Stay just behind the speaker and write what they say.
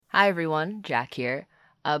Hi everyone, Jack here.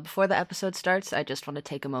 Before the episode starts, I just want to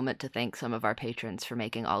take a moment to thank some of our patrons for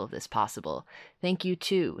making all of this possible. Thank you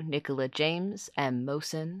to Nicola James, M.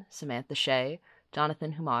 Mosen, Samantha Shea,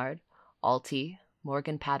 Jonathan Humard, Alti,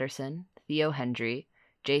 Morgan Patterson, Theo Hendry,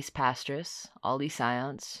 Jace Pastris, Ollie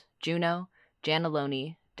Science, Juno,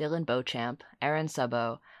 Janaloni, Dylan Beauchamp, Aaron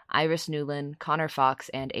Subbo, Iris Newland, Connor Fox,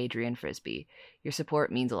 and Adrian Frisbee. Your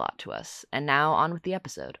support means a lot to us. And now on with the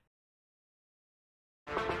episode.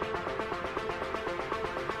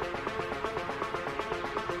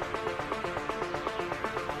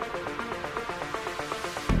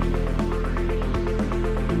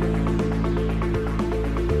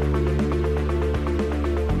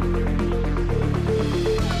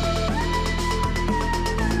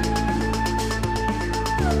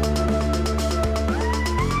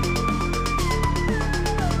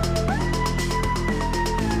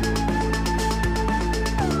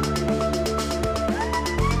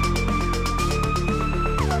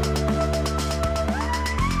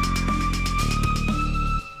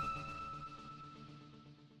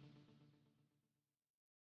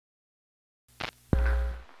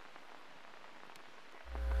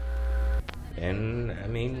 And,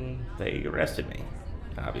 they arrested me,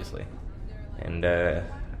 obviously. And,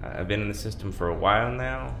 I've been in the system for a while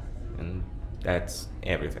now, and that's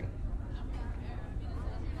everything.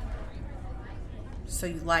 So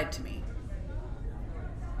you lied to me?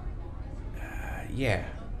 Yeah,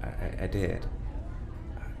 I did.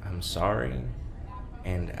 I'm sorry,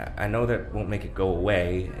 and I know that won't make it go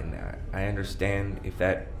away, and I understand if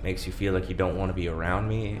that makes you feel like you don't want to be around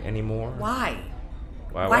me anymore. Why?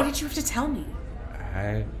 Why Why did you have to tell me?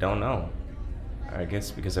 I don't know. I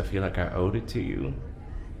guess because I feel like I owed it to you.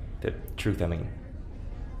 The truth,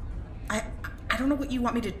 I don't know what you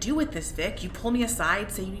want me to do with this, Vic. You pull me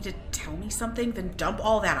aside, say you need to tell me something, then dump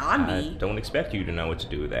all that on me. I don't expect you to know what to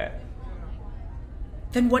do with that.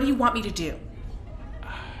 Then what do you want me to do?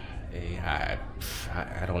 I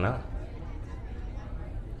don't know.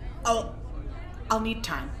 I'll need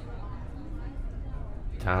time.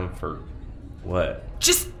 Time for what?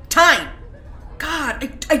 Just time!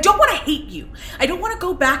 God, I don't want to hate you. I don't want to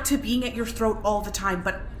go back to being at your throat all the time,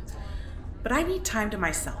 but I need time to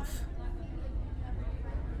myself.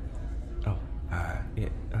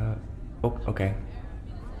 Okay.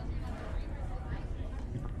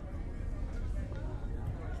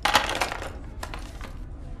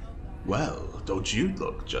 Well, don't you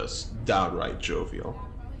look just downright jovial?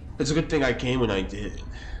 It's a good thing I came when I did.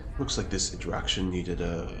 Looks like this interaction needed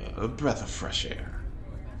a breath of fresh air.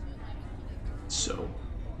 So,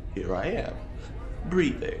 here I am,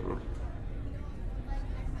 breathing.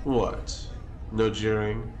 What? No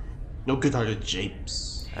jeering? No good-hearted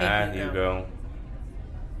japes? Hugo.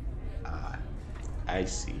 I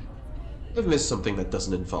see. I've missed something that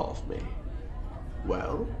doesn't involve me.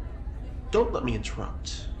 Well, don't let me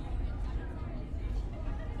interrupt.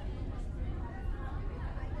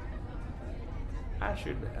 I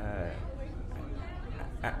should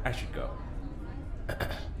go.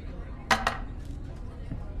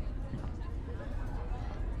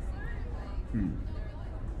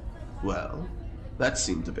 Well, that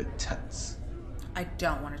seemed a bit tense. I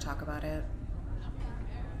don't want to talk about it.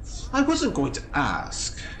 I wasn't going to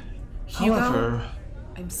ask. Hugo, However...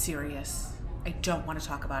 I'm serious. I don't want to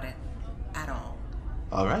talk about it. At all.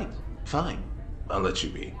 Alright, fine. I'll let you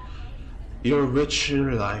be. Your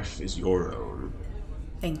richer life is your own.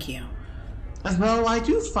 Thank you. And well, I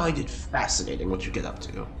do find it fascinating what you get up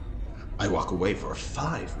to. I walk away for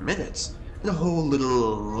 5 minutes, and a whole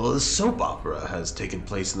little soap opera has taken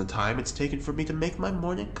place in the time it's taken for me to make my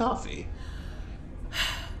morning coffee.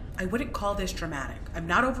 I wouldn't call this dramatic. I'm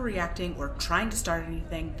not overreacting or trying to start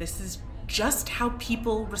anything. This is just how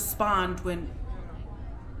people respond when...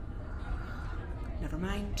 Never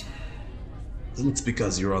mind. It's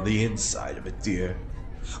because you're on the inside of it, dear.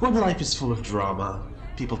 When life is full of drama,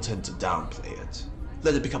 people tend to downplay it.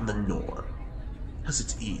 Let it become the norm. Because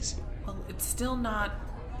it's easy. Well, it's still not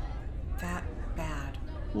that bad.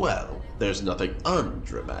 Well, there's nothing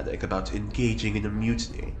undramatic about engaging in a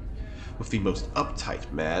mutiny with the most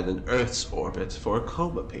uptight man in Earth's orbit for a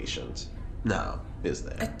coma patient. Now, is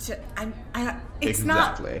there? It's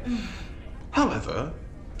exactly. not... However,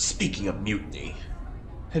 speaking of mutiny,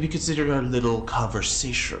 have you considered our little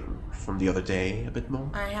conversation from the other day a bit more?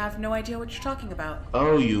 I have no idea what you're talking about.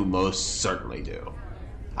 Oh, you most certainly do.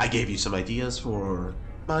 I gave you some ideas for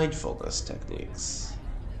mindfulness techniques.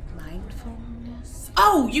 Mindfulness?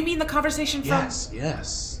 Oh, you mean the conversation from...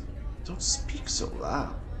 Yes. Don't speak so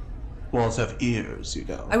loud. Walls have ears, you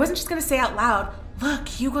know. I wasn't just gonna say out loud, look,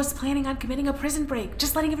 Hugo's planning on committing a prison break.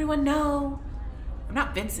 Just letting everyone know. I'm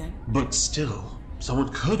not Vincent. But still,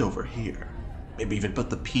 someone could overhear. Maybe even put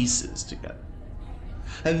the pieces together.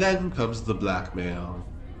 And then comes the blackmail,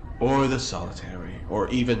 or the solitary, or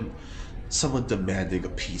even someone demanding a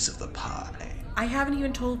piece of the pie. I haven't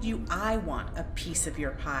even told you I want a piece of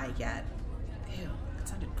your pie yet. Ew, that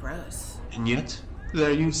sounded gross. And yet,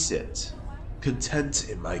 there you sit, content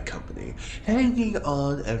in my company, hanging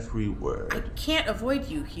on every word. I can't avoid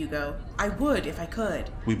you, Hugo. I would if I could.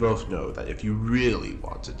 We both know that if you really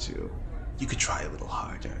wanted to, you could try a little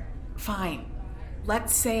harder. Fine.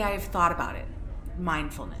 Let's say I've thought about it.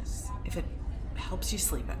 Mindfulness. If it helps you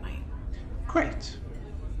sleep at night. Great.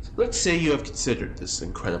 Let's say you have considered this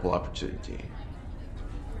incredible opportunity.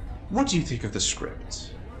 What do you think of the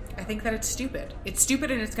script? I think that it's stupid. It's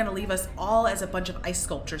stupid and it's going to leave us all as a bunch of ice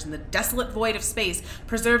sculptures in the desolate void of space,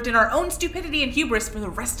 preserved in our own stupidity and hubris for the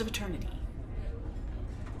rest of eternity.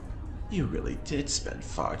 You really did spend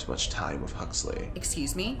far too much time with Huxley.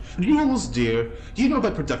 Excuse me? Jules, dear, you know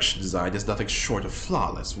that production design is nothing short of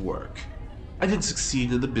flawless work. I didn't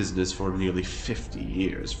succeed in the business for nearly 50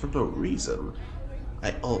 years for no reason.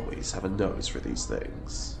 I always have a nose for these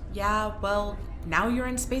things. Yeah, well, now you're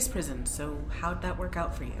in space prison, so how'd that work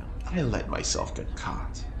out for you? I let myself get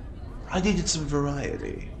caught. I needed some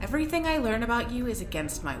variety. Everything I learn about you is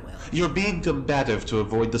against my will. You're being combative to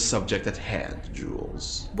avoid the subject at hand,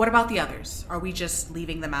 Jules. What about the others? Are we just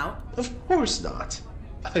leaving them out? Of course not.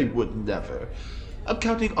 I would never. I'm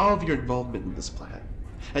counting all of your involvement in this plan.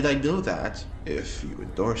 And I know that, if you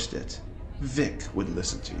endorsed it, Vic would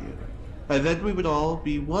listen to you. And then we would all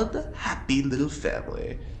be one happy little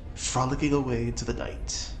family, frolicking away into the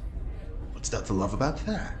night. What's not to love about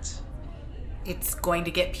that? It's going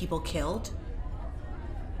to get people killed?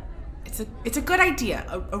 It's a good idea,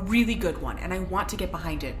 a really good one, and I want to get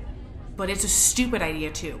behind it. But it's a stupid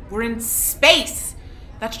idea too. We're in space!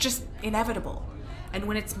 That's just inevitable. And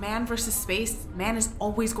when it's man versus space, man is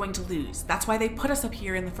always going to lose. That's why they put us up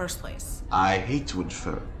here in the first place. I hate to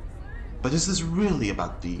infer, but is this really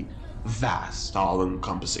about the vast,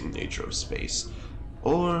 all-encompassing nature of space?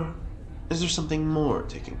 Or is there something more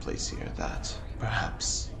taking place here that,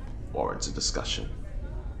 perhaps, warrants a discussion?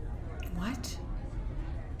 What?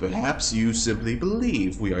 Perhaps you simply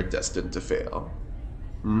believe we are destined to fail.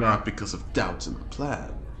 Not because of doubt in the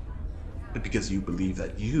plan, but because you believe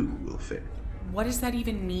that you will fail. What does that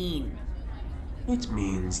even mean? It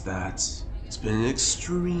means that it's been an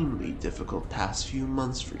extremely difficult past few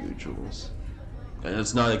months for you, Jules. And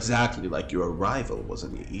it's not exactly like your arrival was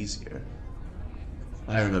any easier.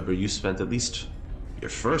 I remember you spent at least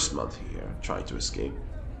your first month here trying to escape.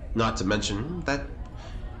 Not to mention that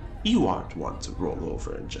you aren't one to roll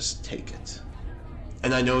over and just take it.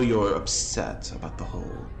 And I know you're upset about the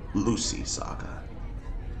whole Lucy saga.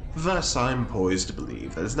 Thus, I'm poised to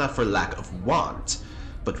believe that it's not for lack of want,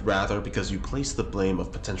 but rather because you place the blame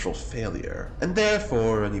of potential failure, and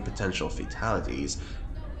therefore any potential fatalities,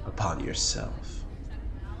 upon yourself,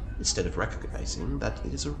 instead of recognizing that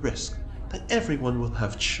it is a risk that everyone will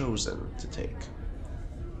have chosen to take.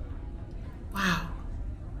 Wow.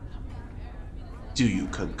 Do you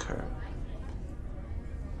concur?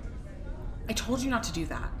 I told you not to do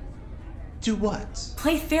that. Do what?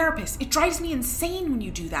 Play therapist. It drives me insane when you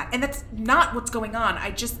do that, and that's not what's going on. I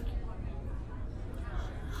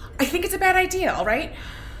think it's a bad idea, all right?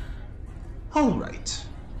 All right.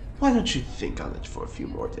 Why don't you think on it for a few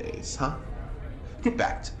more days, huh? Get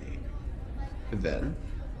back to me. And then,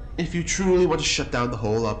 if you truly want to shut down the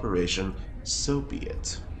whole operation, so be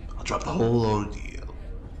it. I'll drop the whole ordeal.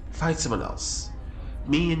 Find someone else.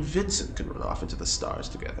 Me and Vincent can run off into the stars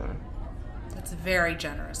together. That's very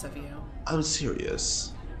generous of you. I'm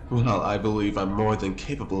serious. Well, I believe I'm more than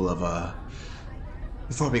capable of,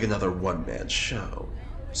 forming another one-man show,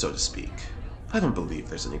 so to speak. I don't believe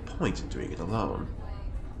there's any point in doing it alone.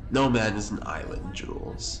 No man is an island,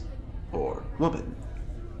 Jules. Or woman.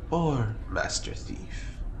 Or master thief.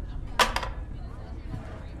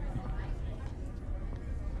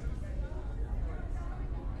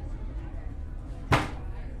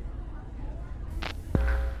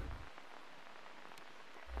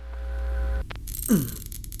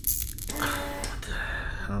 What the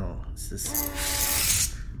hell is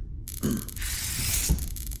this?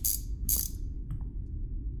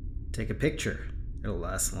 Take a picture. It'll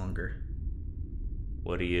last longer.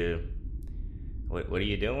 What are you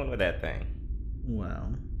doing with that thing?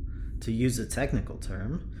 Well, to use a technical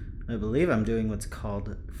term, I believe I'm doing what's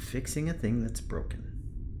called fixing a thing that's broken.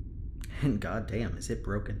 And goddamn, is it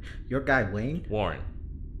broken? Your guy Wayne? Warren.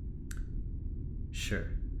 Sure.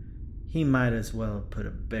 He might as well have put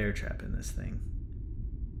a bear trap in this thing.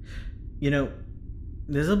 You know,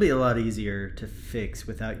 This'll be a lot easier to fix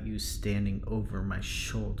without you standing over my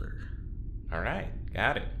shoulder. All right,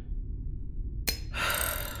 got it.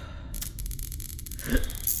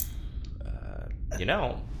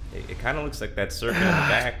 It kind of looks like that circuit in the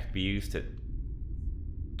back could be used to...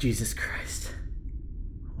 Jesus Christ.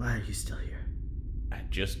 Why are you still here? I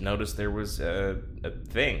just noticed there was a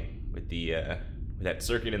thing with with that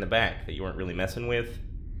circuit in the back that you weren't really messing with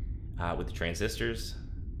the transistors.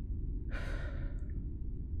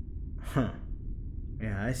 Huh.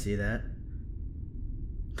 Yeah, I see that.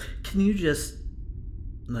 Can you just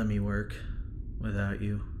let me work without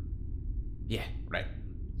you? Yeah, right.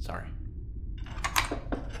 Sorry.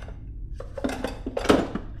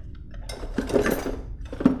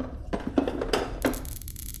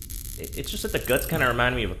 It's just that the guts kind of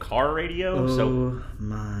remind me of a car radio, so... Oh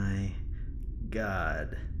my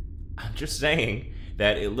God. I'm just saying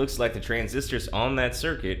that it looks like the transistors on that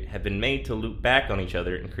circuit have been made to loop back on each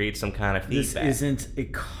other and create some kind of feedback. This isn't a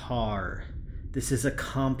car. This is a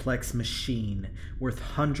complex machine worth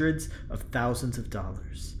hundreds of thousands of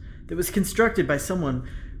dollars that was constructed by someone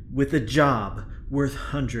with a job worth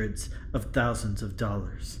hundreds of thousands of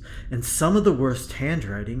dollars and some of the worst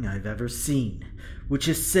handwriting I've ever seen, which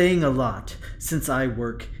is saying a lot since I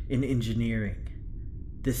work in engineering.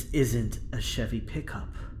 This isn't a Chevy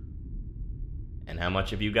pickup. And how much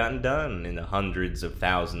have you gotten done in the hundreds of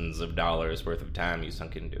thousands of dollars worth of time you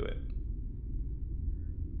sunk into it?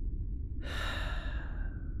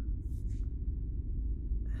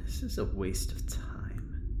 This is a waste of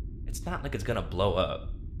time. It's not like it's gonna blow up.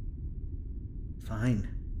 Fine,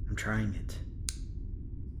 I'm trying it.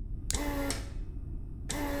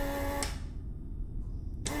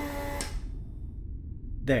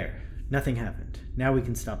 There, nothing happened. Now we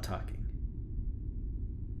can stop talking.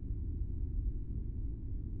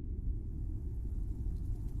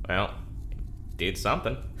 Well, it did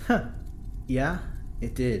something. Huh. Yeah,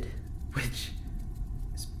 it did. Which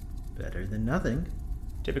is better than nothing.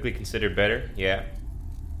 Typically considered better, yeah.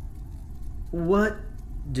 What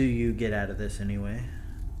do you get out of this anyway?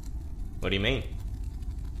 What do you mean?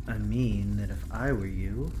 I mean that if I were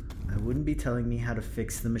you, I wouldn't be telling me how to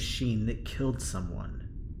fix the machine that killed someone.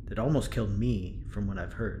 That almost killed me, from what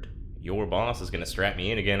I've heard. Your boss is gonna strap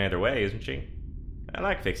me in again either way, isn't she? I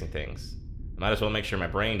like fixing things. Might as well make sure my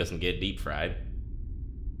brain doesn't get deep fried.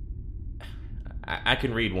 I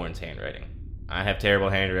can read Warren's handwriting. I have terrible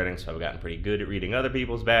handwriting, so I've gotten pretty good at reading other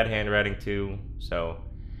people's bad handwriting too, so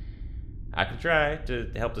I can try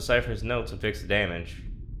to help decipher his notes and fix the damage.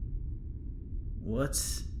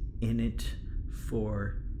 What's in it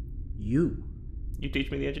for you? You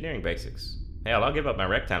teach me the engineering basics. Hell, I'll give up my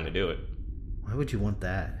rec time to do it. Why would you want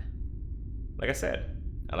that? Like I said,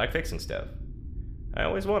 I like fixing stuff. I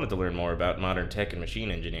always wanted to learn more about modern tech and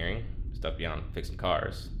machine engineering, stuff beyond fixing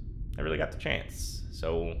cars. I really got the chance,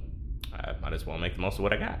 so I might as well make the most of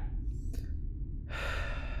what I got.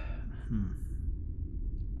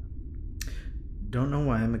 Don't know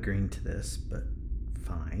why I'm agreeing to this, but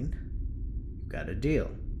fine. You got a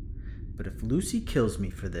deal. But if Lucy kills me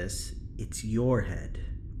for this, it's your head.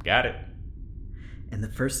 Got it. And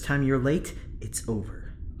the first time you're late, it's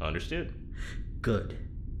over. Understood. Good.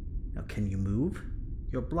 Now can you move?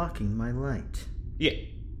 You're blocking my light. Yeah.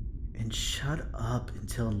 And shut up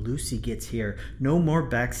until Lucy gets here. No more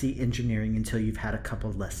backseat engineering until you've had a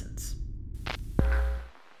couple lessons.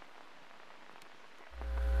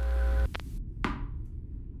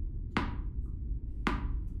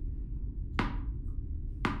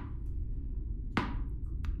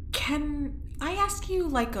 Can I ask you,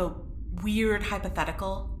 like, a weird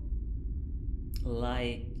hypothetical?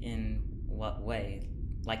 Like, in what way?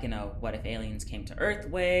 Like in a what if aliens came to Earth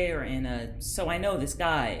way, or in a so I know this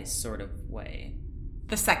guy sort of way?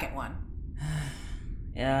 The second one.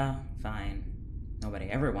 Yeah, fine. Nobody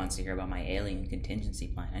ever wants to hear about my alien contingency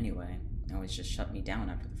plan anyway. They always just shut me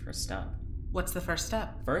down after the first step. What's the first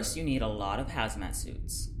step? First, you need a lot of hazmat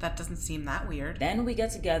suits. That doesn't seem that weird. Then we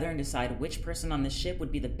get together and decide which person on the ship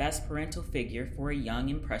would be the best parental figure for a young,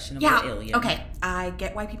 impressionable alien. Okay, I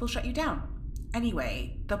get why people shut you down.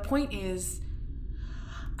 Anyway, the point is,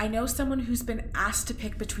 I know someone who's been asked to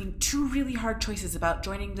pick between two really hard choices about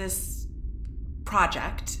joining this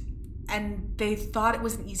project, and they thought it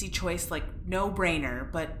was an easy choice, like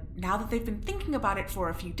no-brainer, but now that they've been thinking about it for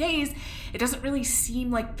a few days, it doesn't really seem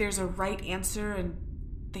like there's a right answer, and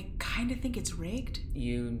they kind of think it's rigged.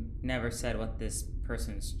 You never said what this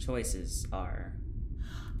person's choices are.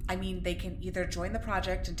 I mean, they can either join the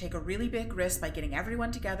project and take a really big risk by getting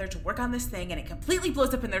everyone together to work on this thing, and it completely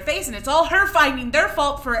blows up in their face, and it's all her finding their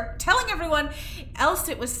fault for telling everyone else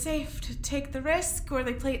it was safe to take the risk, or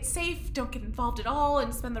they play it safe, don't get involved at all,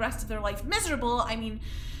 and spend the rest of their life miserable. I mean,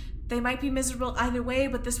 they might be miserable either way,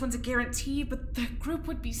 but this one's a guarantee, but the group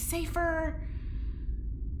would be safer.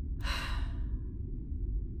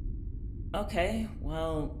 Okay,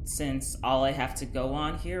 well, since all I have to go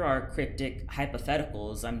on here are cryptic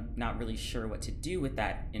hypotheticals, I'm not really sure what to do with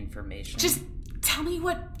that information. Just tell me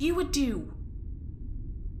what you would do.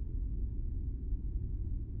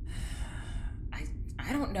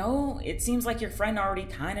 I don't know. It seems like your friend already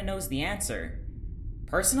kind of knows the answer.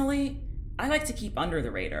 Personally, I like to keep under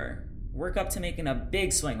the radar. Work up to making a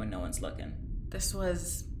big swing when no one's looking. This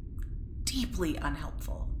was deeply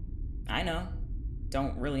unhelpful. I know.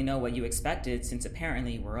 Don't really know what you expected, since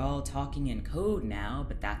apparently we're all talking in code now,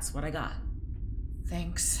 but that's what I got.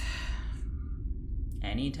 Thanks.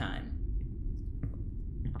 Anytime.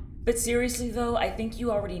 But seriously though, I think you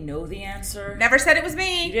already know the answer. Never said it was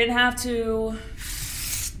me. You didn't have to.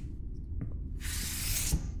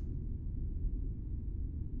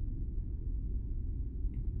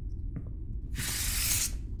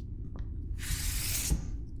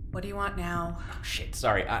 What do you want now? Oh, shit,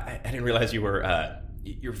 sorry. I didn't realize you were,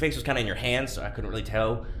 your face was kind of in your hands, so I couldn't really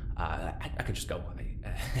tell. I could just go.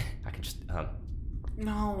 I could just,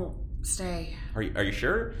 No, stay. Are you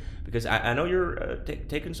sure? Because I know you're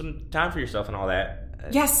taking some time for yourself and all that.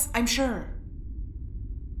 Yes, I'm sure.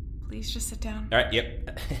 Please just sit down. All right,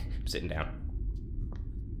 yep. I'm sitting down.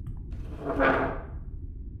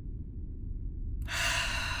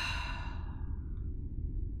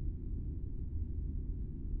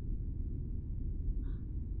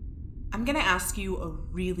 I'm gonna ask you a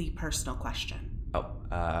really personal question.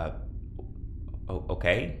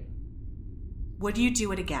 Okay. Would you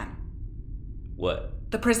do it again?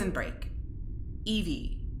 What? The prison break.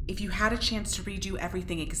 Evie, if you had a chance to redo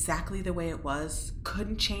everything exactly the way it was,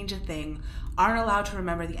 couldn't change a thing, aren't allowed to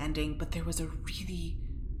remember the ending, but there was a really,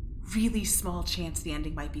 really small chance the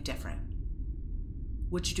ending might be different,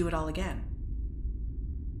 would you do it all again?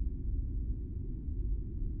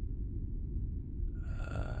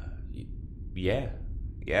 Yeah.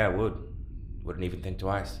 Yeah, I would. Wouldn't even think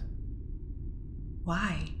twice.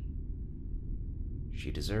 Why?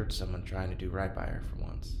 She deserved someone trying to do right by her for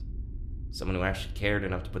once. Someone who actually cared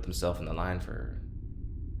enough to put themselves in the line for her.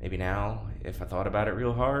 Maybe now, if I thought about it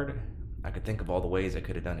real hard, I could think of all the ways I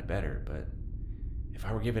could have done it better, but if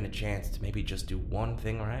I were given a chance to maybe just do one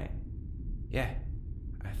thing right, yeah,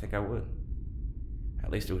 I think I would.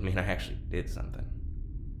 At least it would mean I actually did something.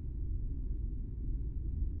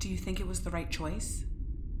 Do you think it was the right choice?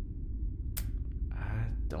 I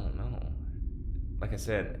don't know. Like I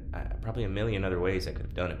said, probably a million other ways I could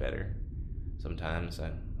have done it better. Sometimes I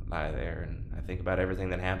lie there and I think about everything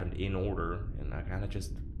that happened in order, and I kind of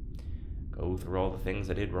just go through all the things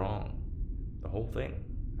I did wrong. The whole thing.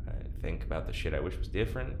 I think about the shit I wish was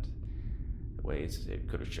different, the ways it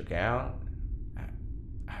could have shook out.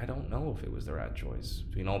 I don't know if it was the right choice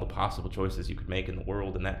between all the possible choices you could make in the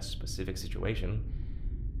world in that specific situation.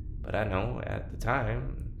 But I know, at the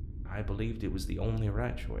time, I believed it was the only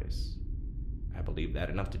right choice. I believed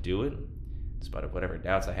that enough to do it, in spite of whatever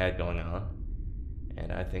doubts I had going on.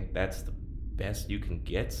 And I think that's the best you can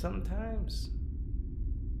get sometimes.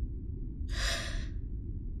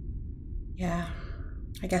 Yeah,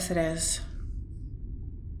 I guess it is.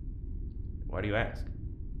 Why do you ask?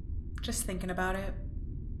 Just thinking about it.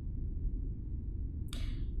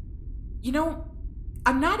 You know,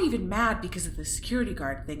 I'm not even mad because of the security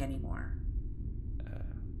guard thing anymore.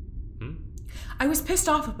 I was pissed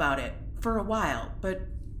off about it for a while, but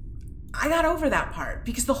I got over that part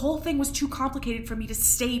because the whole thing was too complicated for me to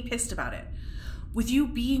stay pissed about it. With you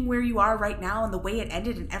being where you are right now and the way it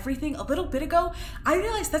ended and everything, a little bit ago, I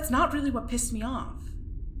realized that's not really what pissed me off.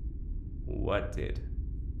 What did?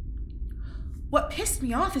 What pissed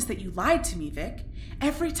me off is that you lied to me, Vic.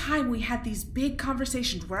 Every time we had these big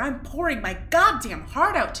conversations where I'm pouring my goddamn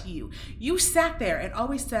heart out to you, you sat there and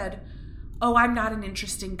always said, "Oh, I'm not an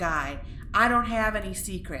interesting guy. I don't have any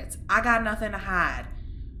secrets. I got nothing to hide."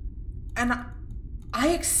 And I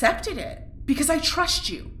accepted it because I trust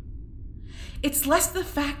you. It's less the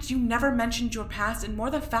fact you never mentioned your past and more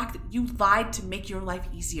the fact that you lied to make your life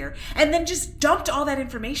easier and then just dumped all that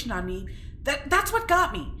information on me. That's what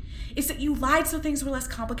got me. Is that you lied so things were less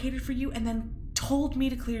complicated for you and then told me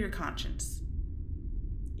to clear your conscience.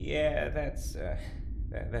 Yeah, that's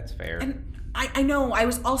fair. And I know I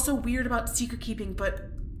was also weird about secret keeping, but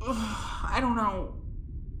I don't know.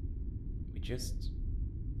 We just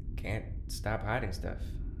can't stop hiding stuff.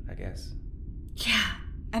 I guess. Yeah,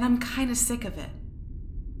 and I'm kind of sick of it.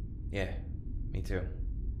 Yeah, me too.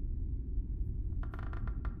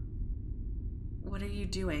 What are you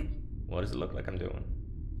doing? What does it look like I'm doing?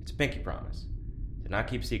 It's a pinky promise. To not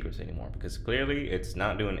keep secrets anymore, because clearly it's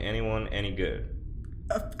not doing anyone any good.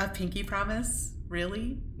 A pinky promise?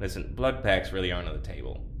 Really? Listen, blood pacts really aren't on the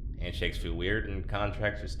table. Handshakes feel weird and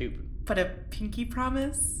contracts are stupid. But a pinky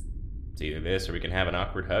promise? It's either this or we can have an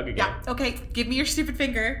awkward hug again. Yeah, okay, give me your stupid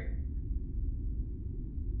finger.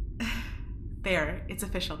 There, it's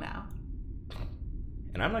official now.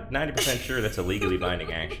 And I'm like 90% sure that's a legally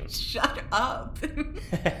binding action. Shut up.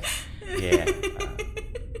 Yeah.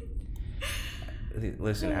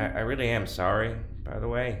 Listen, I really am sorry, by the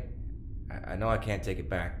way. I know I can't take it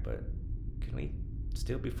back, but can we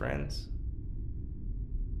still be friends?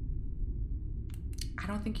 I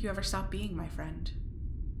don't think you ever stop being my friend.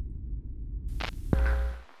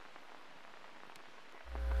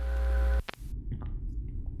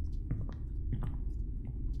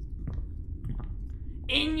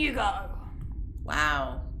 In you go.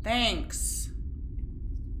 Wow, thanks.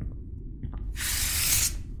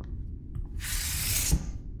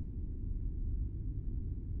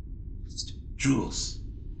 Jules.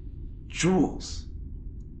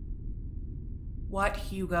 What,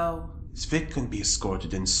 Hugo? Is Vic going to be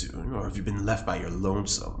escorted in soon, or have you been left by your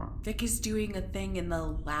lonesome? Vic is doing a thing in the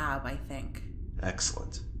lab, I think.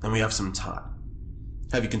 Excellent. Then we have some time.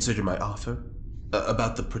 Have you considered my offer?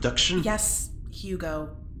 About the production? Yes,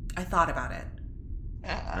 Hugo. I thought about it.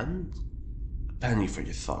 And? A penny for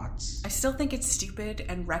your thoughts. I still think it's stupid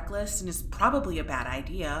and reckless and is probably a bad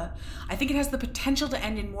idea. I think it has the potential to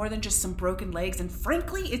end in more than just some broken legs, and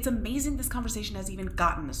frankly, it's amazing this conversation has even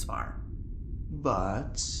gotten this far.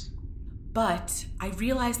 But I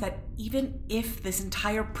realize that even if this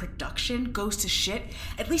entire production goes to shit,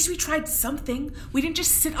 at least we tried something. We didn't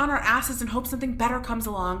just sit on our asses and hope something better comes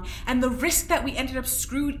along, and the risk that we ended up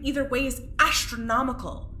screwed either way is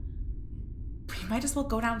astronomical. We might as well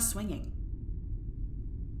go down swinging.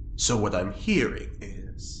 So what I'm hearing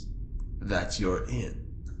is that you're in.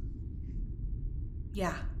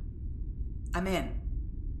 Yeah, I'm in.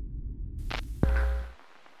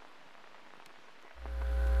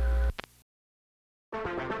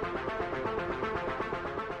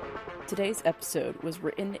 Today's episode was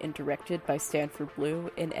written and directed by Stanford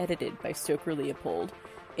Blue and edited by Stoker Leopold.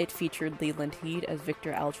 It featured Leland Heed as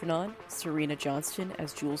Victor Algernon, Serena Johnston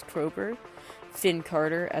as Jules Krober, Finn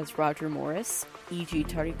Carter as Roger Morris, E.G.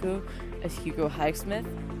 Tarico as Hugo Highsmith,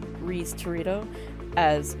 Reese Torito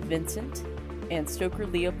as Vincent, and Stoker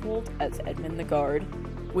Leopold as Edmund the Guard,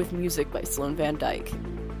 with music by Sloan Van Dyke.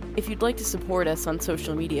 If you'd like to support us on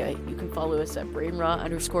social media, you can follow us at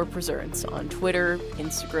brainrot_preserns on Twitter,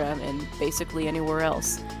 Instagram, and basically anywhere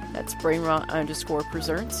else. That's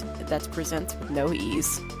brainrot_preserns. That's presents with no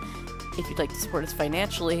E's. If you'd like to support us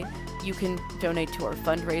financially, you can donate to our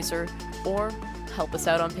fundraiser or help us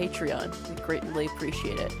out on Patreon. We'd greatly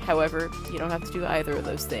appreciate it. However, you don't have to do either of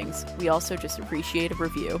those things. We also just appreciate a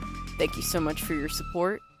review. Thank you so much for your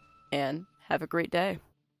support, and have a great day.